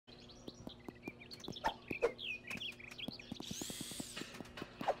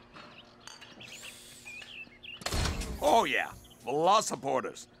Oh, yeah.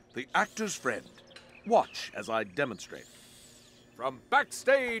 Velociporters, the actor's friend. Watch as I demonstrate. From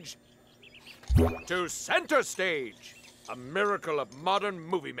backstage to center stage, a miracle of modern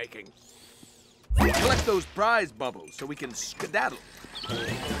movie making. Collect those prize bubbles so we can skedaddle.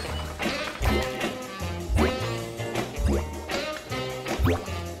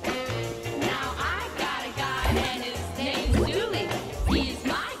 Now I got a guy and his name's Dooley. He's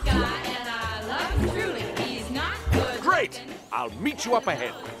my guy and I love him truly. He's not good. Great! I'll meet you up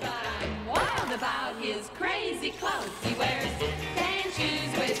ahead. But I'm wild about his crazy clothes. He wears tan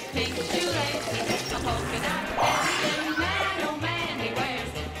shoes with pink shoelaces, a polka dot vest, and man, oh man, he wears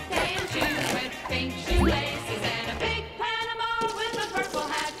tan shoes with pink shoelaces and a big Panama with a purple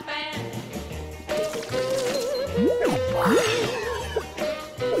hat band.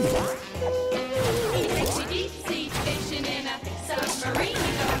 He takes you deep sea fishing in a submarine.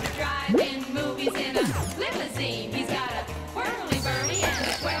 He goes drive-in movies in a limousine. He's got a whirly-burly and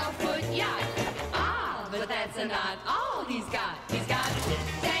a 12-foot yacht. Ah, but that's not all he's got. He's got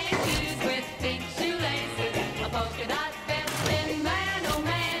tan shoes with pink shoelaces, a polka dot vest, and man, oh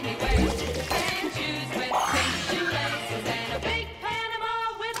man, he wears tan shoes with pink shoelaces and a big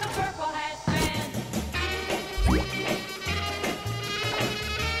Panama with a purple hat band.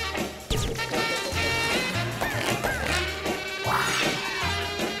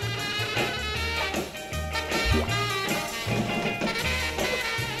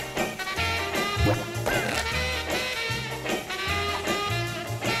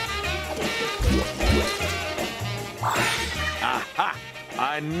 Aha!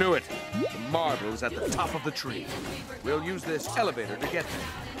 I knew it. The marble is at the top of the tree. We'll use this elevator to get there.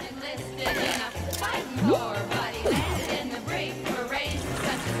 Enlisted in a fighting war, but he landed in the brig for raising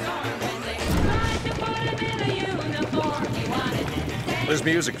such a storm when they tried to put him in a uniform. He wanted tan This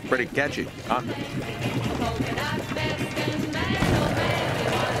music's pretty catchy, huh? polka dot vest and man, oh man, he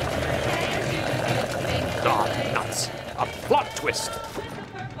wanted tan shoes with pink Oh, nuts. A plot twist.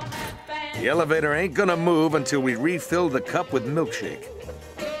 purple hat band. The elevator ain't gonna move until we refill the cup with milkshake.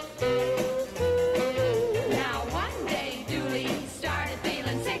 Now one day Dooley started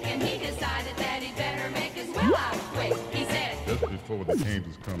feeling sick and he decided that he'd better make his will out quick. He said, Just before the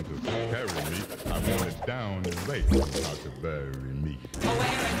angels come to carry me, I want it down and late how to bury me.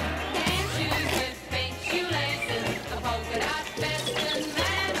 wearing tan shoes with pink shoelaces, a polka dot vest, and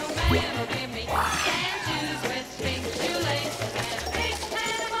man, oh man, will give me tan shoes with pink shoelaces and a big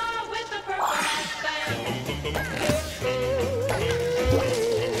Panama with a purple hat band.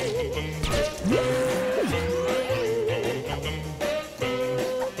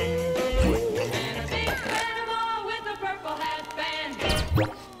 And a big Panama with a purple hat band.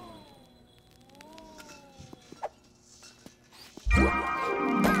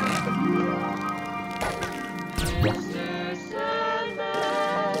 Mr.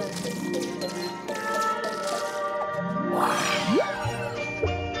 Sandman.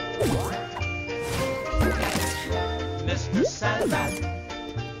 Mr. Sandman,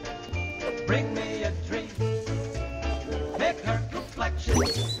 bring me a dream. Make her complexion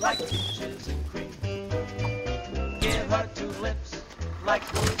like peaches and cream. Give her two lips like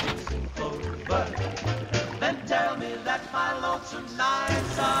roses and clover. Then tell me that my lonesome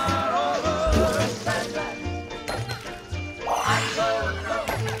nights are over. Sandman, I'm so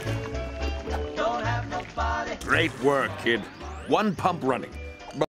alone. Don't have nobody. Great work, kid. One pump running.